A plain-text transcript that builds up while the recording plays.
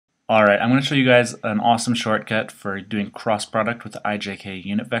Alright, I'm going to show you guys an awesome shortcut for doing cross product with the IJK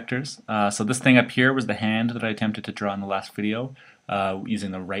unit vectors. So this thing up here was the hand that I attempted to draw in the last video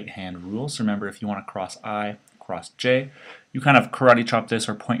using the right hand rule. So remember, if you want to cross I, cross J, you kind of karate chop this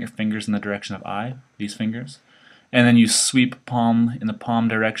or point your fingers in the direction of I, these fingers. And then you sweep palm in the palm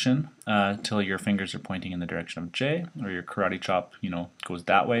direction till your fingers are pointing in the direction of J, or your karate chop, goes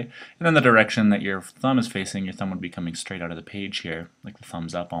that way. And then the direction that your thumb is facing, your thumb would be coming straight out of the page here, like the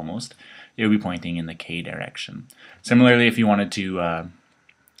thumbs up almost. It would be pointing in the K direction. Similarly, if you wanted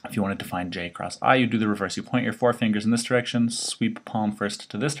to find J cross I, you do the reverse. You point your four fingers in this direction, sweep palm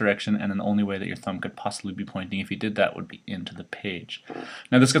first to this direction, and then the only way that your thumb could possibly be pointing if you did that would be into the page.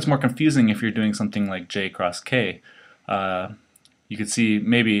 Now this gets more confusing if you're doing something like J cross K. You could see,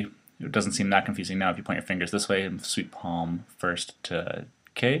 maybe it doesn't seem that confusing now if you point your fingers this way and sweep palm first to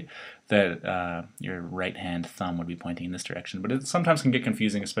K, that your right hand thumb would be pointing in this direction. But it sometimes can get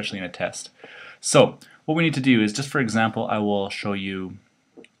confusing, especially in a test. So what we need to do is, just for example, I will show you.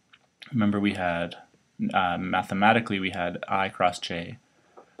 Remember, we had mathematically we had I cross J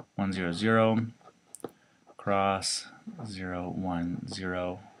 1 0 0 cross 0 1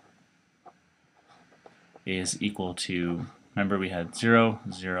 0 is equal to, remember we had 0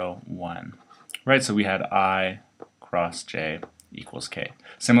 0 1, right? So we had I cross J equals K.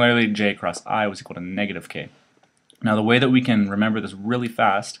 Similarly, J cross I was equal to negative K. Now the way that we can remember this really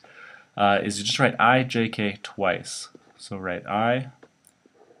fast is to just write I J K twice. So write I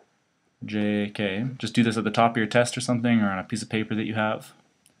J K. Just do this at the top of your test or something, or on a piece of paper that you have.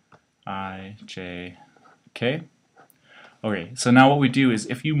 I J K. Okay, so now what we do is,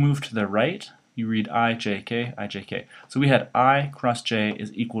 if you move to the right, you read I J K, I J K. So we had I cross J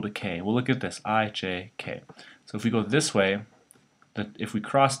is equal to K. Well, look at this, I J K. So if we go this way, if we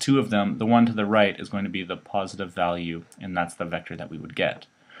cross two of them, the one to the right is going to be the positive value, and that's the vector that we would get.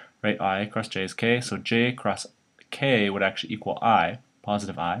 Right? I cross J is K, so J cross K would actually equal I,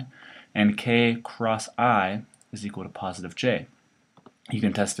 positive I, and K cross I is equal to positive J. You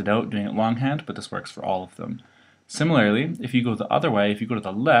can test it out doing it longhand, but this works for all of them. Similarly, if you go the other way, if you go to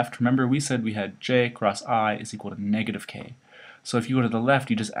the left, remember we said we had J cross I is equal to negative K. So if you go to the left,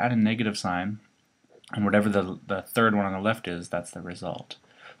 you just add a negative sign, and whatever the third one on the left is, that's the result.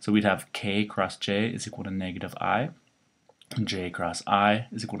 So we'd have K cross J is equal to negative I, and J cross I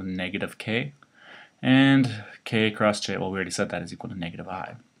is equal to negative K, and K cross J, well, we already said that, is equal to negative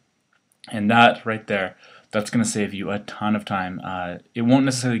I. And that right there, that's going to save you a ton of time. It won't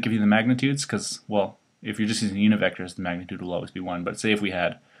necessarily give you the magnitudes because, well, if you're just using unit vectors, the magnitude will always be 1. But say if we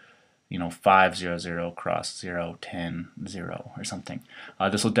had, 5 0 0 cross 0 10 0 or something,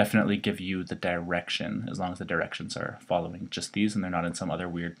 this will definitely give you the direction, as long as the directions are following just these and they're not in some other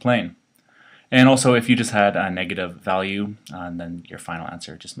weird plane. And also, if you just had a negative value, then your final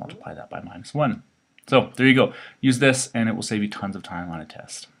answer, just multiply that by -1. So there you go. Use this and it will save you tons of time on a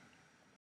test.